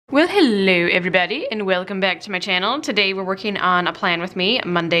Well, hello everybody and welcome back to my channel. Today we're working on a plan with me,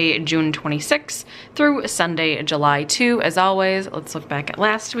 Monday, June 26th through Sunday, July 2. As always, let's look back at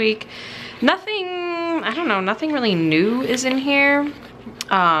last week. Nothing really new is in here.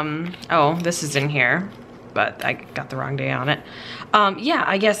 Oh, this is in here, but I got the wrong day on it. Yeah,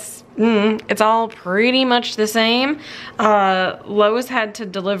 I guess it's all pretty much the same. Lowe's had to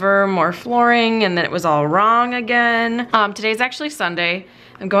deliver more flooring and then it was all wrong again. Today's actually Sunday.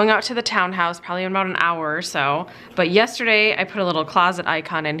 I'm going out to the townhouse probably in about an hour or so. But yesterday I put a little closet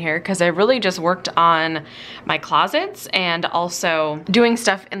icon in here because I really just worked on my closets and also doing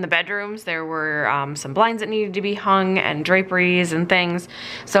stuff in the bedrooms. There were some blinds that needed to be hung and draperies and things.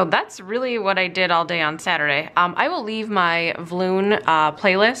 So that's really what I did all day on Saturday. I will leave my Vloon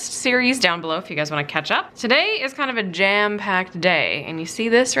playlist series down below if you guys want to catch up. Today is kind of a jam-packed day, and you see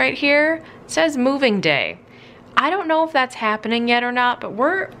this right here? It says moving day. I don't know if that's happening yet or not, but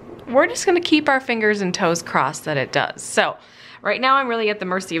we're just gonna keep our fingers and toes crossed that it does. So right now I'm really at the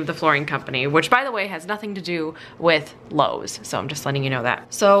mercy of the flooring company, which by the way has nothing to do with Lowe's. So I'm just letting you know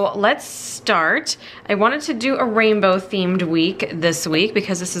that. So let's start. I wanted to do a rainbow themed week this week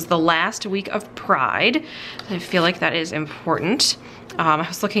because this is the last week of Pride. I feel like that is important. I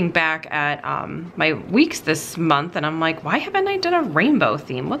was looking back at my weeks this month and I'm like, why haven't I done a rainbow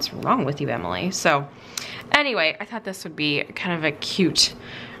theme? What's wrong with you, Emily? So anyway, I thought this would be kind of a cute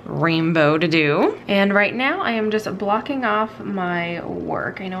rainbow to do. And right now I am just blocking off my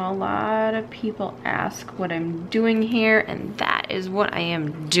work. I know a lot of people ask what I'm doing here, and that is what I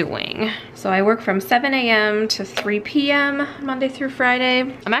am doing. So I work from 7 a.m. to 3 p.m. Monday through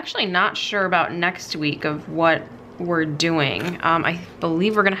Friday. I'm actually not sure about next week of what we're doing. I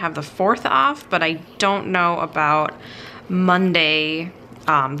believe we're gonna have the 4th off, but I don't know about Monday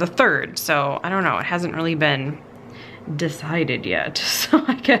the 3rd, so I don't know. It hasn't really been decided yet. So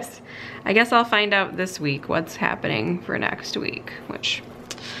I guess I'll find out this week what's happening for next week, which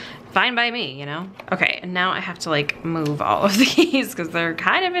fine by me, you know? Okay, and now I have to like move all of these because they're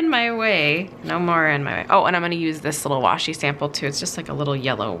kind of in my way. No more in my way. Oh, and I'm gonna use this little washi sample too. It's just like a little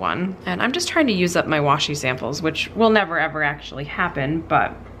yellow one. And I'm just trying to use up my washi samples, which will never ever actually happen,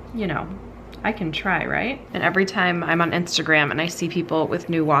 but you know, I can try, right? And every time I'm on Instagram and I see people with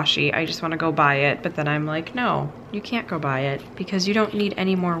new washi, I just wanna go buy it, but then I'm like, no, you can't go buy it because you don't need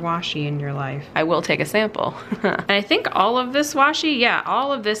any more washi in your life. I will take a sample. And I think all of this washi, yeah,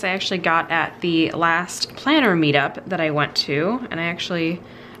 all of this I actually got at the last planner meetup that I went to, and I actually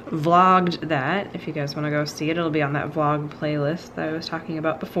vlogged that. If you guys want to go see it, it'll be on that vlog playlist that I was talking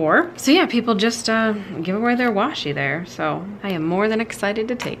about before. So yeah, people just give away their washi there, so I am more than excited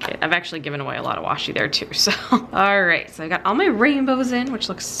to take it. I've actually given away a lot of washi there too, so. All right, so I got all my rainbows in, which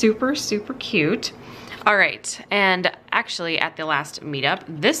looks super, super cute. All right, and actually at the last meetup,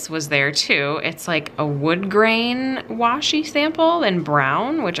 this was there too. It's like a wood grain washi sample in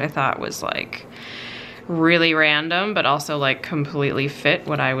brown, which I thought was like really random, but also like completely fit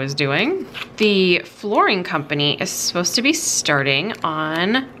what I was doing. The flooring company is supposed to be starting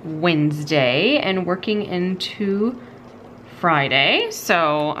on Wednesday and working into Friday.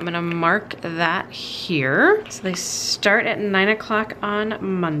 So I'm gonna mark that here. So they start at 9 o'clock on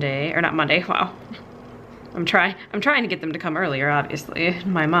Monday, or not Monday, wow. I'm trying to get them to come earlier, obviously,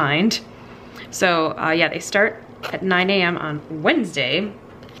 in my mind. So yeah, they start at 9 a.m. on Wednesday.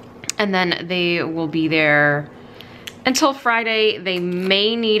 And then they will be there until Friday. They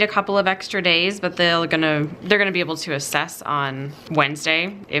may need a couple of extra days, but they're gonna be able to assess on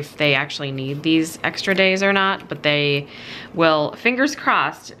Wednesday if they actually need these extra days or not. But they will, fingers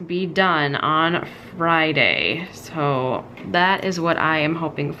crossed, be done on Friday. So that is what I am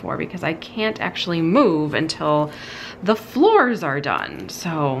hoping for because I can't actually move until the floors are done.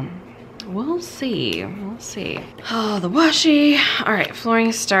 So we'll see, we'll see. Oh, the washi. All right,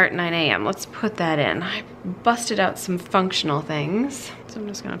 flooring start 9 a.m. Let's put that in. I busted out some functional things. So I'm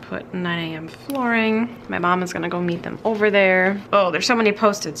just gonna put 9 a.m. flooring. My mom is gonna go meet them over there. Oh, there's so many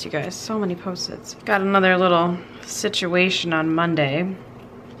Post-its, you guys, so many Post-its. Got another little situation on Monday,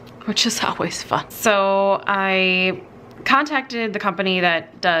 which is always fun. So I contacted the company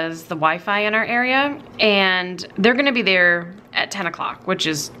that does the Wi-Fi in our area, and they're gonna be there at 10 o'clock, which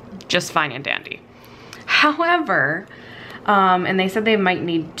is just fine and dandy. However, and they said they might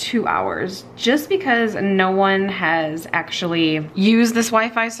need 2 hours just because no one has actually used this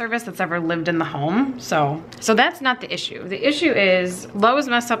Wi-Fi service that's ever lived in the home. So that's not the issue. The issue is Lowe's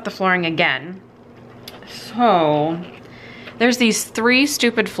messed up the flooring again. So there's these 3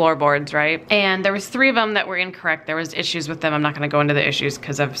 stupid floorboards, right? And there was 3 of them that were incorrect. There was issues with them. I'm not gonna go into the issues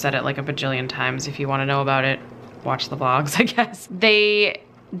because I've said it like a bajillion times. If you wanna know about it, watch the vlogs, I guess. They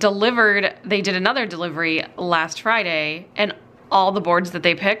they did another delivery last Friday, and all the boards that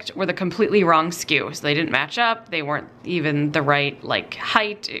they picked were the completely wrong SKU. So they didn't match up. They weren't even the right like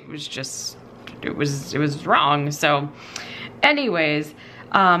height. It was just, it was wrong. So anyways,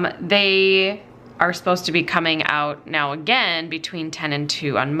 they are supposed to be coming out now again between 10 and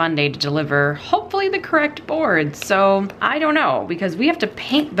 2 on Monday to deliver hopefully the correct boards. So I don't know, because we have to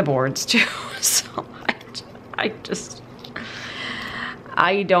paint the boards too. So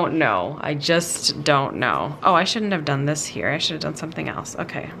I don't know. I just don't know. Oh, I shouldn't have done this here. I should have done something else.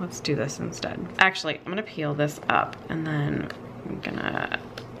 Okay, let's do this instead. Actually, I'm gonna peel this up and then I'm gonna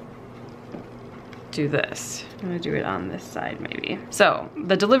do this. I'm gonna do it on this side maybe. So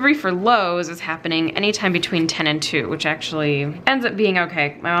the delivery for Lowe's is happening anytime between 10 and 2, which actually ends up being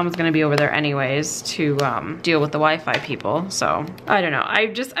okay. My mom was gonna be over there anyways to deal with the Wi-Fi people. So I don't know.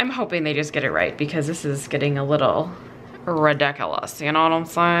 I'm hoping they just get it right, because this is getting a little ridiculous, you know what I'm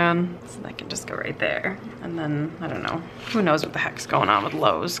saying? So that can just go right there. And then, I don't know, who knows what the heck's going on with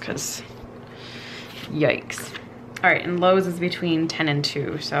Lowe's, because yikes. All right, and Lowe's is between 10 and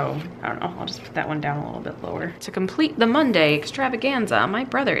 2, so I don't know, I'll just put that one down a little bit lower. To complete the Monday extravaganza, my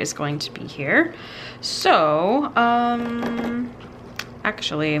brother is going to be here. So,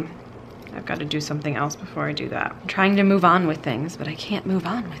 actually, I've got to do something else before I do that. I'm trying to move on with things, but I can't move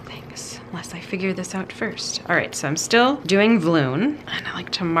on with things unless I figure this out first. All right, so I'm still doing Vloon, and I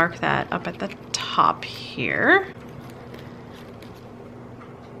like to mark that up at the top here.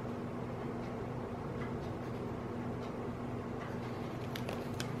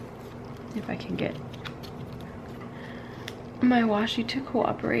 If I can get my washi to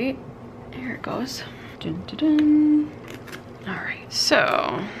cooperate. Here it goes. Dun, dun, dun. All right,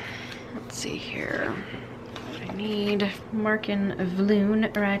 so let's see here. What I need, marking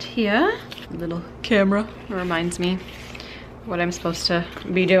Vloon right here. Little camera reminds me what I'm supposed to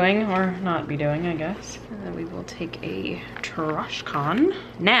be doing or not be doing, I guess. And then we will take a trash can.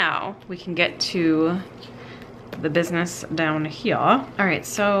 Now we can get to the business down here. All right,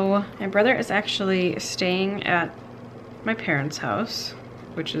 so my brother is actually staying at my parents' house,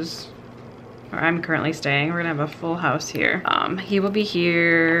 which is where I'm currently staying. We're gonna have a full house here. He will be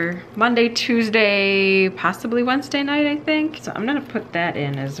here Monday, Tuesday, possibly Wednesday night, I think. So I'm gonna put that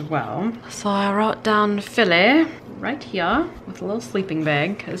in as well. So I wrote down Philly right here with a little sleeping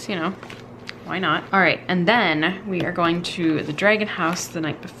bag, because, you know, why not? All right, and then we are going to the Dragon House the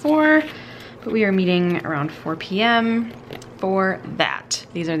night before, but we are meeting around 4 p.m. for that.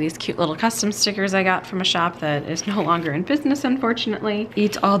 These are these cute little custom stickers I got from a shop that is no longer in business, unfortunately.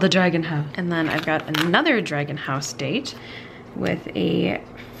 Eat all the Dragon House. And then I've got another Dragon House date with a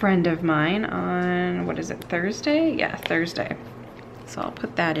friend of mine on, what is it, Thursday? Yeah, Thursday. So I'll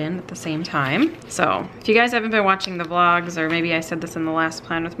put that in at the same time. So if you guys haven't been watching the vlogs, or maybe I said this in the last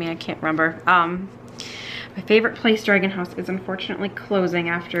plan with me, I can't remember. My favorite place, Dragon House, is unfortunately closing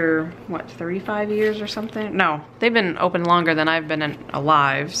after, what, 35 years or something? No, they've been open longer than I've been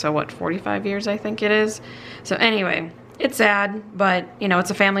alive. So what, 45 years I think it is? So anyway, it's sad, but you know,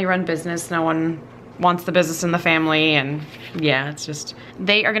 it's a family-run business. No one wants the business in the family, and yeah, it's just,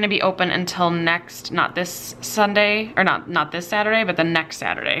 they are gonna be open until next, not this Sunday, or not this Saturday, but the next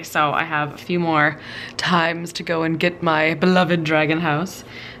Saturday. So I have a few more times to go and get my beloved Dragon House.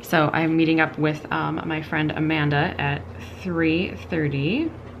 So I'm meeting up with my friend Amanda at 3:30.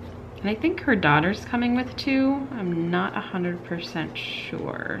 And I think her daughter's coming with too. I'm not 100%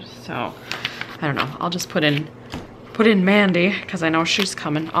 sure. So I don't know, I'll just put in Mandy, because I know she's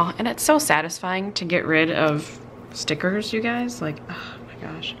coming. Oh, and it's so satisfying to get rid of stickers, you guys. Like, oh my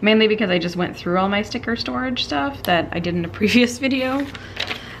gosh. Mainly because I just went through all my sticker storage stuff that I did in a previous video.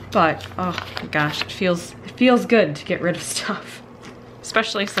 But, oh my gosh, it feels good to get rid of stuff.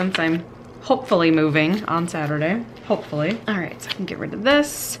 Especially since I'm hopefully moving on Saturday. Hopefully. All right, so I can get rid of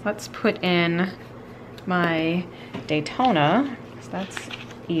this. Let's put in my Daytona, because that's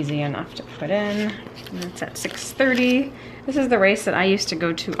easy enough to put in. And it's at 6:30. This is the race that I used to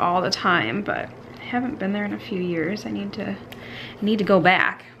go to all the time, but I haven't been there in a few years. I need to go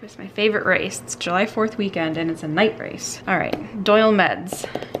back. It's my favorite race. It's July 4th weekend, and it's a night race. All right, Doyle meds.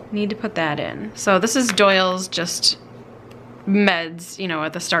 Need to put that in. So this is Doyle's just meds, you know,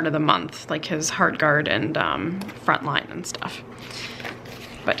 at the start of the month, like his Heartgard and Frontline and stuff.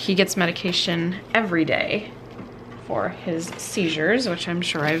 But he gets medication every day for his seizures, which I'm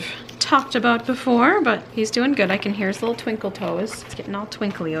sure I've talked about before, but he's doing good. I can hear his little twinkle toes. It's getting all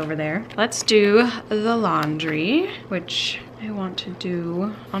twinkly over there. Let's do the laundry, which I want to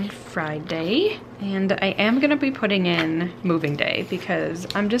do on Friday. And I am gonna be putting in moving day because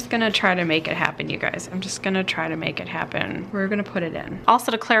I'm just gonna try to make it happen, you guys. I'm just gonna try to make it happen. We're gonna put it in.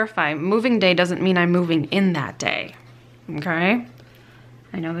 Also, to clarify, moving day doesn't mean I'm moving in that day, okay?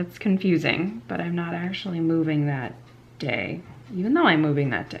 I know that's confusing, but I'm not actually moving that day, even though I'm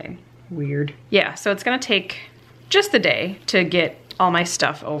moving that day. Weird. Yeah, so it's gonna take just the day to get all my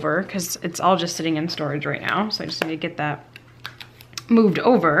stuff over because it's all just sitting in storage right now. So I just need to get that moved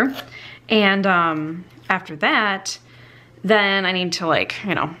over. And after that, then I need to, like,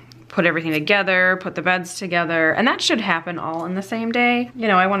 you know, put everything together, put the beds together, and that should happen all in the same day. You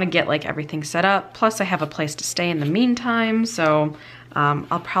know, I want to get like everything set up. Plus I have a place to stay in the meantime. So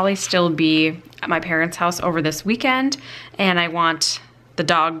I'll probably still be at my parents' house over this weekend, and I want the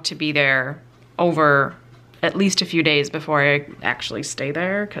dog to be there over at least a few days before I actually stay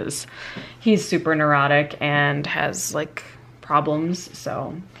there because he's super neurotic and has like problems.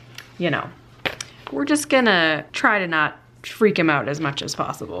 So, you know, we're just gonna try to not freak him out as much as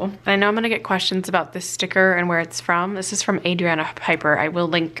possible. I know I'm gonna get questions about this sticker and where it's from. This is from Adriana Piper. I will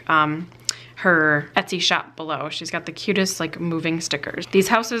link her Etsy shop below. She's got the cutest like moving stickers. These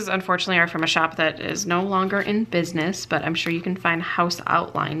houses unfortunately are from a shop that is no longer in business, but I'm sure you can find house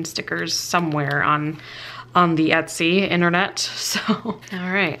outline stickers somewhere on the Etsy internet. So, all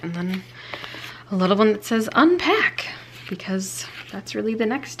right, and then a little one that says unpack, because that's really the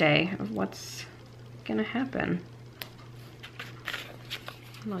next day of what's gonna happen.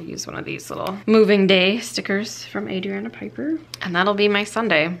 And I'll use one of these little moving day stickers from Adriana Piper. And that'll be my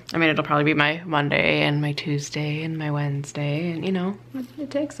Sunday. I mean, it'll probably be my Monday and my Tuesday and my Wednesday. And you know,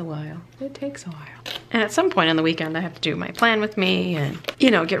 it takes a while. It takes a while. And at some point on the weekend, I have to do my plan with me and, you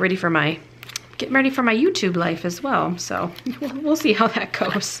know, get ready for my YouTube life as well. So we'll see how that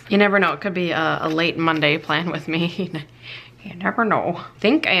goes. You never know. It could be a late Monday plan with me. You never know. I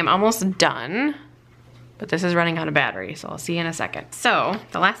think I am almost done, but this is running out of battery, so I'll see you in a second. So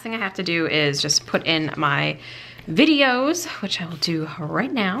the last thing I have to do is just put in my videos, which I will do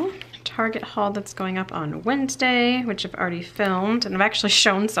right now. Target haul that's going up on Wednesday, which I've already filmed, and I've actually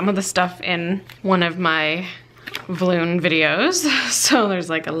shown some of the stuff in one of my Vloon videos. So there's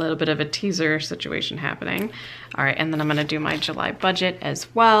like a little bit of a teaser situation happening. All right, and then I'm gonna do my July budget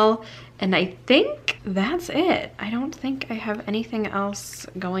as well. And I think that's it. I don't think I have anything else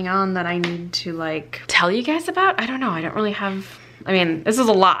going on that I need to like tell you guys about. I don't know, I don't really have, I mean, this is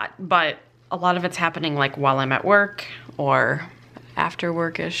a lot, but a lot of it's happening like while I'm at work or after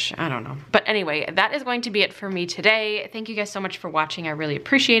workish, I don't know. But anyway, that is going to be it for me today. Thank you guys so much for watching. I really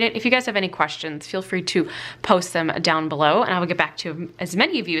appreciate it. If you guys have any questions, feel free to post them down below and I will get back to as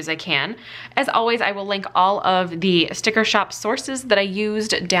many of you as I can. As always, I will link all of the sticker shop sources that I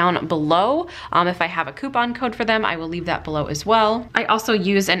used down below. If I have a coupon code for them, I will leave that below as well. I also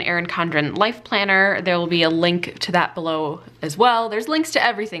use an Erin Condren life planner. There will be a link to that below as well. There's links to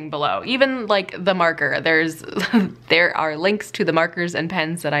everything below, even like the marker. There are links to the markers and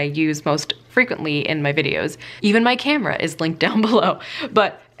pens that I use most frequently in my videos. Even my camera is linked down below.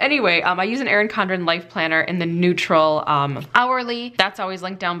 But anyway, I use an Erin Condren life planner in the neutral hourly. That's always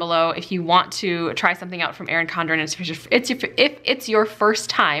linked down below. If you want to try something out from Erin Condren, if it's your first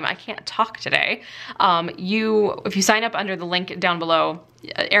time, I can't talk today, if you sign up under the link down below,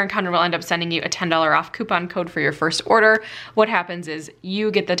 Erin Condren will end up sending you a $10 off coupon code for your first order. What happens is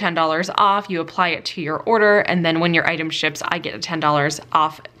you get the $10 off, you apply it to your order, and then when your item ships, I get a $10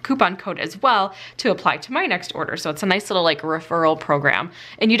 off coupon code as well to apply to my next order. So it's a nice little like referral program.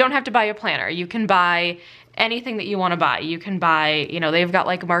 And you don't have to buy a planner. You can buy anything that you want to buy. You can buy, you know, they've got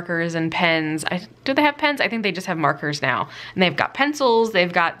like markers and pens. Do they have pens? I think they just have markers now. And they've got pencils,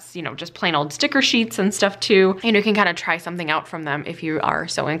 they've got, you know, just plain old sticker sheets and stuff too. And you can kind of try something out from them if you are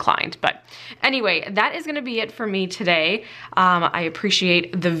so inclined. But anyway, that is gonna be it for me today. I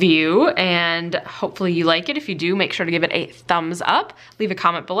appreciate the view and hopefully you like it. If you do, make sure to give it a thumbs up, leave a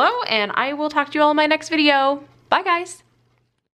comment below, and I will talk to you all in my next video. Bye guys.